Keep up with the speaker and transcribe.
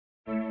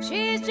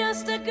She's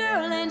just a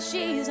girl and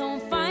she's on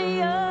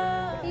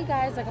fire. Hey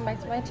guys, welcome back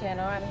to my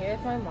channel. I'm here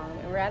with my mom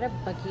and we're at a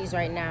Buc-ee's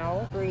right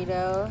now.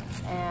 Burrito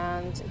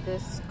and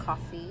this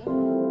coffee.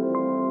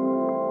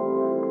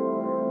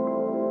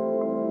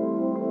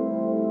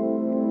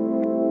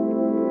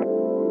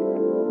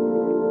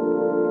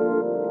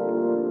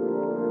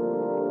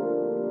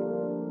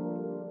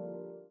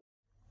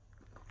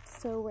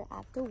 So we're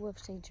at the wolf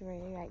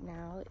sanctuary right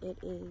now. It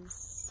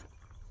is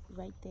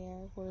right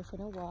there where we're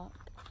gonna walk.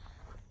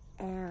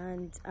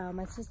 And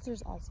my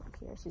sister's also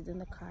here. She's in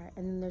the car.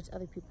 And then there's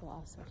other people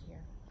also here.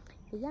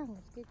 But yeah,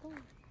 let's get going.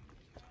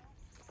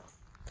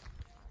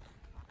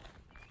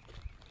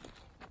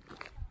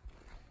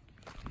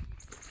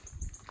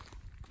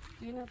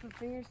 Do you know the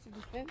fingers to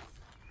the fence?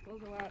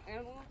 Those are wild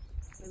animals.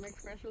 They make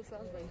special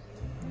celebrations.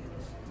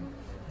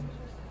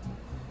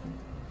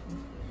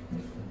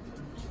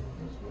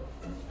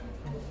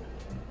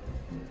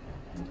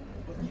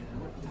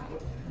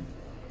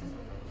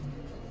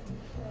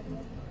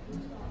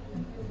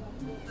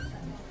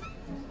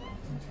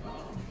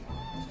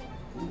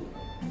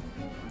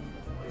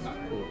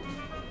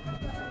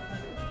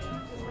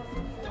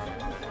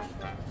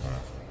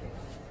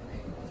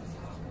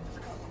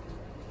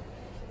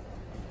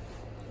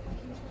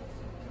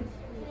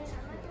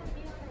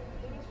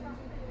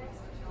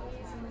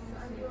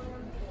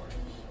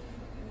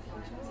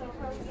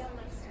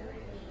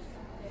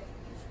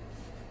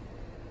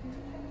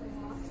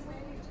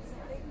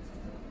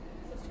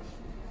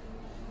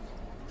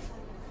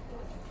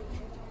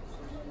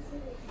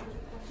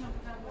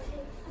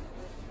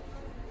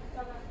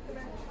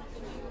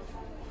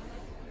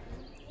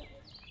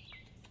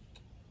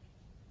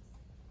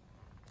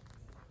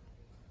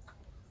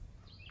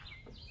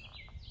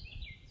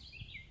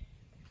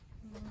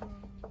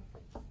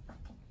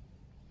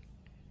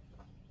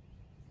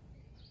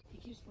 He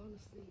keeps falling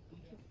asleep.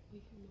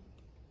 Wake him up.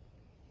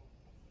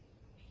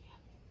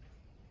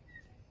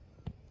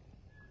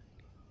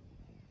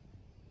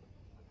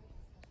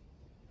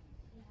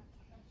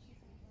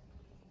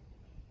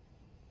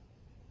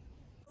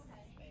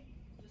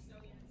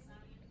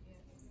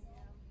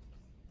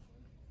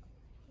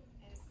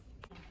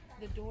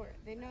 The door.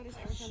 They notice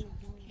every time the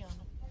door. No,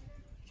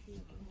 they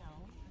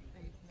know.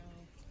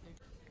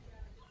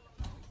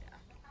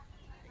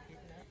 Yeah, they're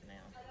getting up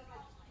now.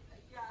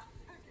 Yeah.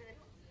 Okay.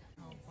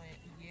 Oh, but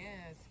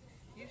yes,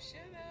 you should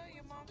have.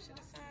 Your mom should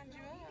have signed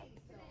you up,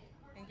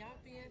 and y'all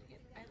be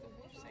at the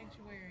wolf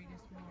sanctuary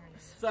this morning.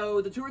 So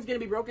the tour is going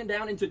to be broken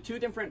down into two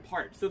different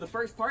parts. So the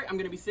first part, I'm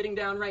going to be sitting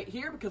down right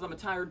here because I'm a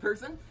tired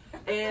person,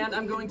 and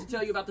I'm going to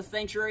tell you about the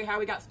sanctuary, how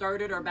we got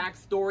started, our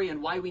backstory,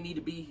 and why we need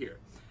to be here.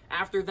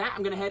 After that,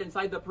 I'm going to head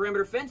inside the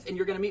perimeter fence, and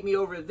you're going to meet me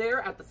over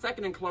there at the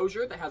second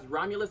enclosure that has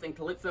Romulus and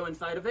Calypso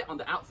inside of it on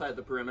the outside of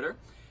the perimeter.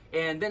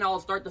 And then I'll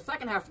start the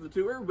second half of the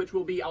tour, which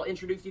will be I'll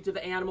introduce you to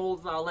the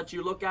animals, I'll let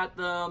you look at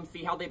them,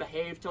 see how they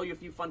behave, tell you a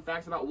few fun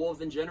facts about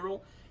wolves in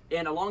general.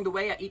 And along the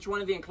way, at each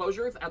one of the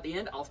enclosures, at the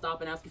end, I'll stop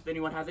and ask if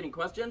anyone has any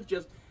questions.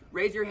 Just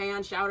raise your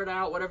hand, shout it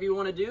out, whatever you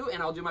want to do,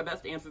 and I'll do my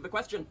best to answer the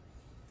question.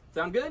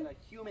 Sound good? A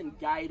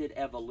human-guided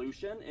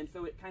evolution, and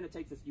so it kind of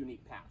takes this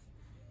unique path.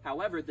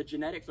 However, the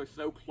genetics are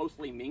so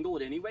closely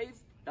mingled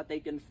anyways that they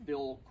can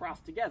still cross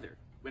together.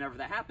 Whenever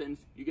that happens,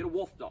 you get a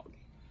wolf dog.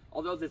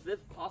 Although this is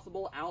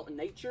possible out in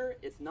nature,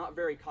 it's not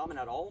very common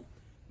at all.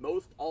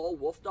 Most all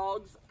wolf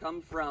dogs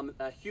come from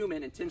a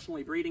human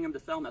intentionally breeding them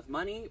to sell them as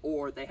money,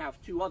 or they have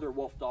two other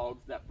wolf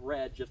dogs that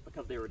bred just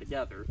because they were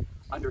together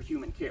under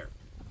human care.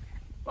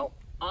 Well,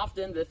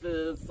 often this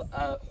is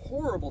a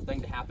horrible thing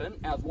to happen,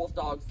 as wolf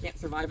dogs can't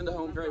survive in the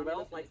home very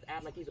well. Likes to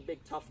act like he's a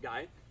big tough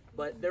guy.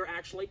 But they're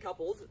actually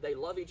couples. They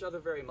love each other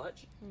very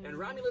much. And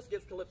Romulus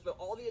gives Calypso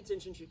all the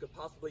attention she could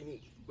possibly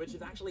need, which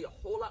is actually a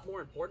whole lot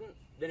more important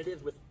than it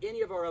is with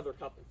any of our other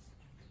couples.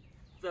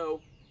 So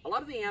a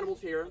lot of the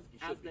animals here,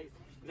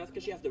 that's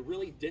because she has the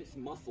really dense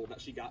muscle that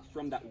she got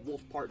from that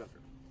wolf part of her.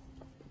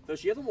 So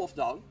she is a wolf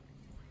dog.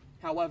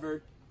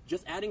 However,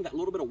 just adding that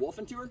little bit of wolf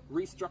into her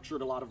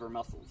restructured a lot of her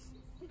muscles.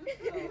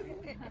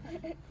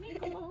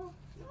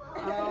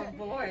 Oh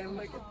boy,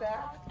 look at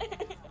that.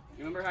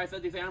 You remember how I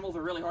said these animals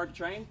are really hard to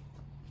train?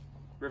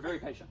 We're very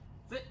patient.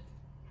 Sit.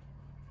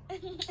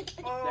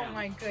 Oh Down.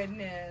 my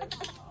goodness.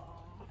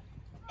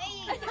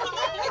 Hey, can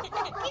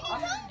you tell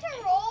him to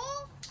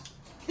roll?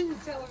 Can you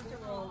tell him to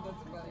roll?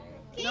 That's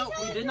funny. No,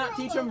 we did not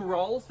teach him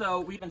roll,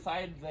 so we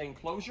inside the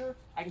enclosure,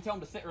 I can tell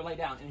him to sit or lay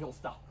down and he'll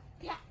stop.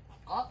 Yeah.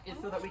 Up is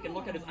so that we can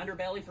look at his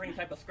underbelly for any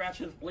type of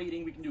scratches,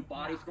 bleeding. We can do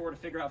body score to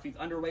figure out if he's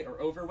underweight or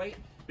overweight.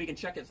 We can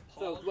check his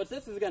paws. So what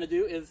this is going to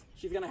do is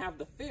she's going to have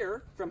the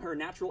fear from her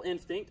natural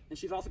instinct, and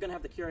she's also going to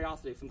have the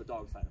curiosity from the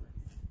dog side of her.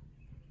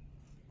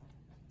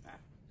 Ah.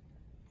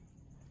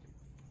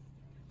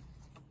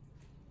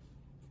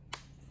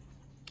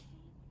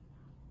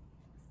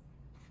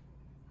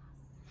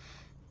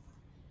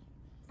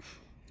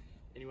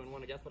 Anyone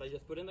want to guess what I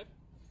just put in there?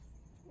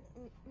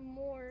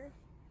 More.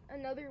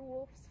 Another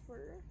wolf's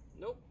fur.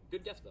 Nope.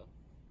 Good guess, though.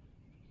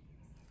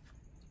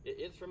 It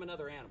is from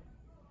another animal.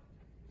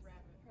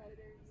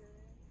 Predator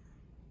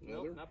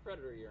urine. Nope, not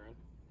predator urine.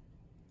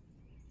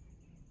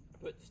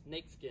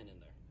 snake skin in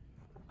there.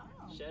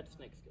 Oh. Shed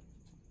snake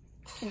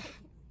skin.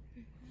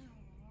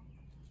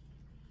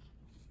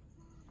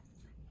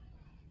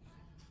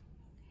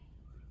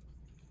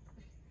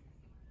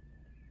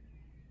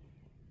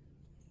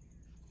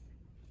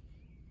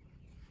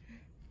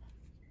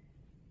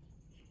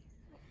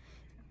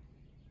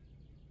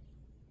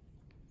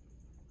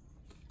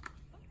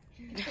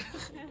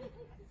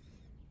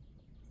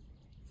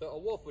 So a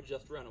wolf would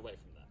just run away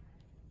from that.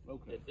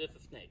 Okay. It's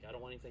a snake. I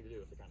don't want anything to do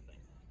with the kind of thing.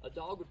 A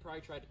dog would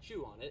probably try to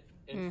chew on it,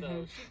 and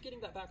so she's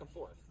getting that back and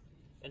forth.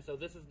 And so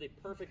this is the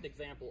perfect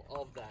example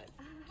of that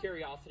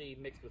curiosity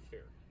mixed with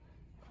fear.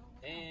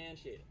 And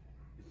she ate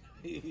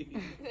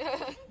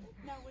it.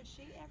 Now, would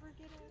she ever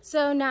get it?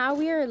 So now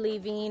we are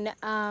leaving.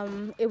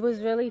 It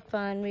was really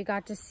fun. We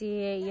got to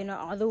see, you know,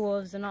 all the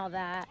wolves and all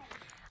that.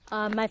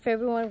 My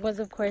favorite one was,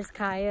 of course,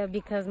 Kaya,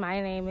 because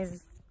my name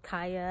is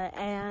Kaya.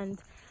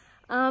 And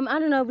I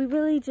don't know, we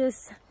really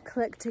just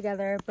clicked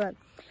together. But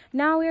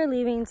now we are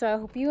leaving, so I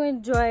hope you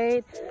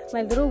enjoyed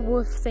my little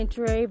wolf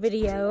sanctuary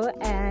video.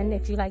 And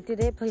if you liked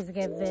it, please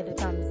give it a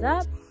thumbs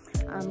up.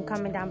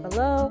 Comment down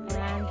below,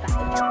 and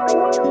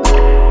bye.